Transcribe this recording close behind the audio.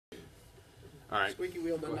All right. Squeaky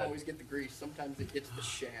wheel doesn't always get the grease. Sometimes it gets the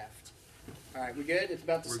shaft. All right, we good? It's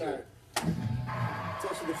about to start. It's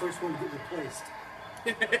also the first one to get replaced.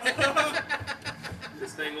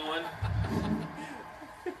 This thing on.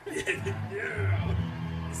 Yeah.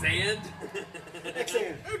 Sand.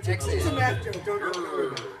 X-Sand. X-Sand. It's a math joke. Don't worry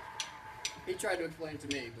about it. He tried to explain it to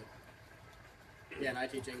me, but yeah, and I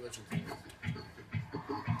teach English.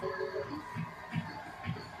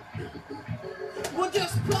 Well,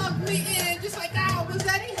 just plug me in, just like I was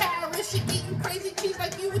Eddie Harris. You're eating crazy cheese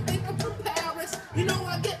like you would think I'm from Paris. You know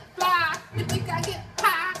I get fly, you think I get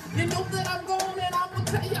high. You know that I'm going and I will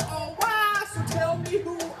tell you all why. So tell me,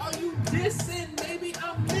 who are you dissing? Maybe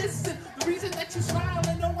I'm missing the reason that you're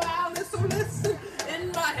smiling a while. And so listen,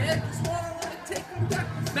 in my head, just wanna take them down.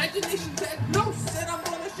 Imagination that no said I'm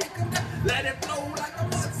gonna shake them down. Let it flow like a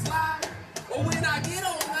mudslide. Or when I get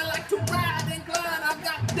on, I like to ride and glide. I've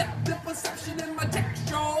got depth and perception in my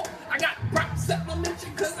texture. I got props that will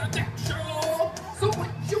mention cause I'm textual. So what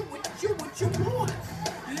you want?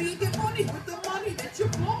 You get money with the money that you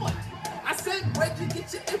want. I said, where'd you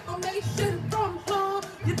get your information from, huh?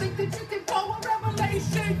 You think that you can blow a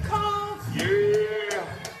revelation, come? Yeah.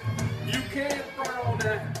 You can't front on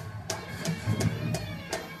that.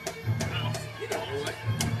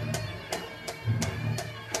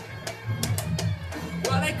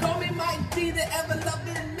 Well, they call me Mike D, the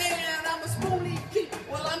ever-loving man. I'm a spoonie G.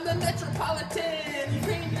 Well, I'm the metropolitan. You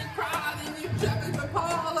came and cried and you jumping the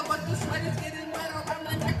parlor, but the sweat is getting wet around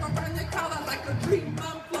the neck, around your collar, like a dream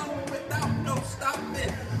I'm flowing without no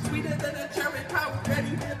stopping. Sweeter than a cherry pie,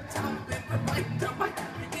 ready to top it. From bite to bite,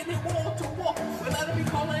 beginning wall to wall. Well, let me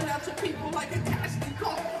calling out to people like a casting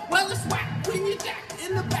call. Well, it's whack when you jack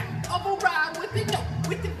in the back of a ride with the note,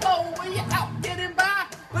 with the flow when you're out getting by.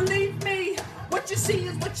 Believe me. What you see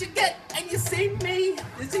is what you get, and you see me.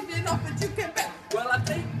 It's easy enough that you can bet. Well, I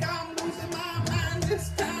think I'm losing my mind this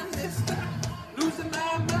time. Losing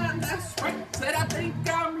my mind, that's right. Said I think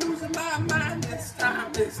I'm losing my mind this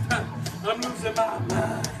time. I'm losing my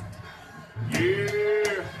mind.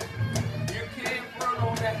 Yeah. You can't front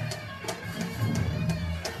on that.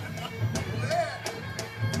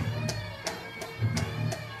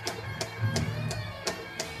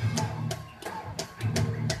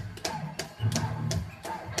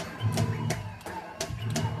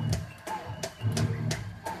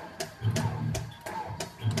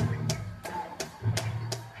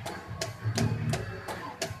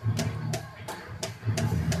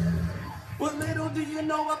 What little do you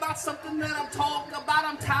know about something that I'm talking about?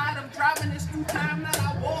 I'm tired of driving this through time that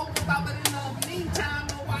I walk about, but in the meantime,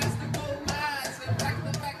 no wise to go lies and back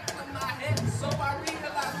the back of my head. So I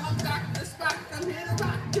realize I'm Dr. Spock, I'm here to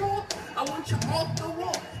rock you. I want you off the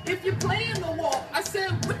wall. If you're playing the wall, I said,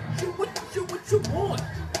 what you want?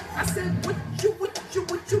 I said, what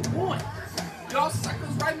you want? Y'all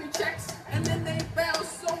suckers write me checks and then they bounce,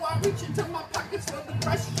 so I reach into my pockets for the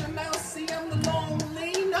fresh mail. See, I'm the long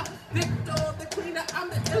leaner, Victor the cleaner, I'm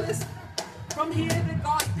the illest. From here to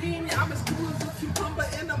Gardenia, I'm as cool as a cucumber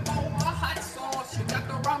in a bowl of hot sauce. You got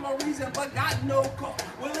the rhyme or reason, but got no call.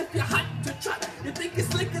 Well, if you're hot to try, you think it's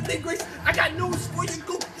slicker than grace, I got news for you,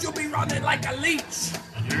 goop, you'll be running like a leech.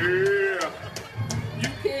 Yeah. You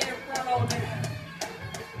can't front on that.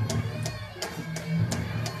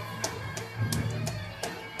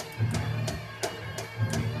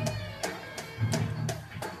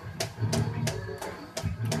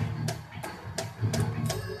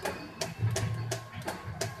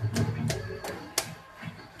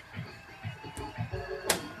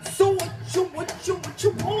 So what you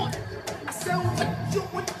want? I said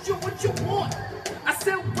what you want? I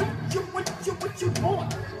said what you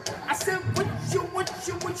want? I said what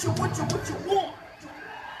you want?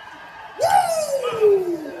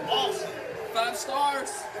 Woo! Awesome. 5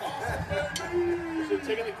 stars. Should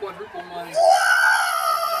taking the quadruple money. Woo!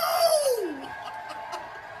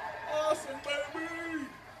 Awesome, baby.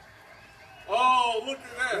 Oh, look at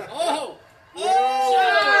that. Oh!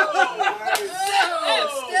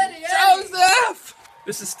 Steady, Joseph!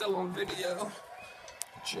 This is still on video.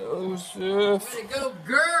 Joseph. Way to go,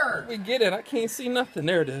 Gurr! We get it. I can't see nothing.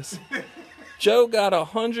 There it is. Joe got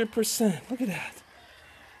 100%. Look at that.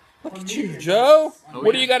 Look at you, Joe.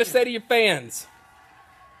 What do you got to say to your fans?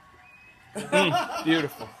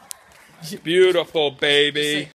 Beautiful. Beautiful, baby.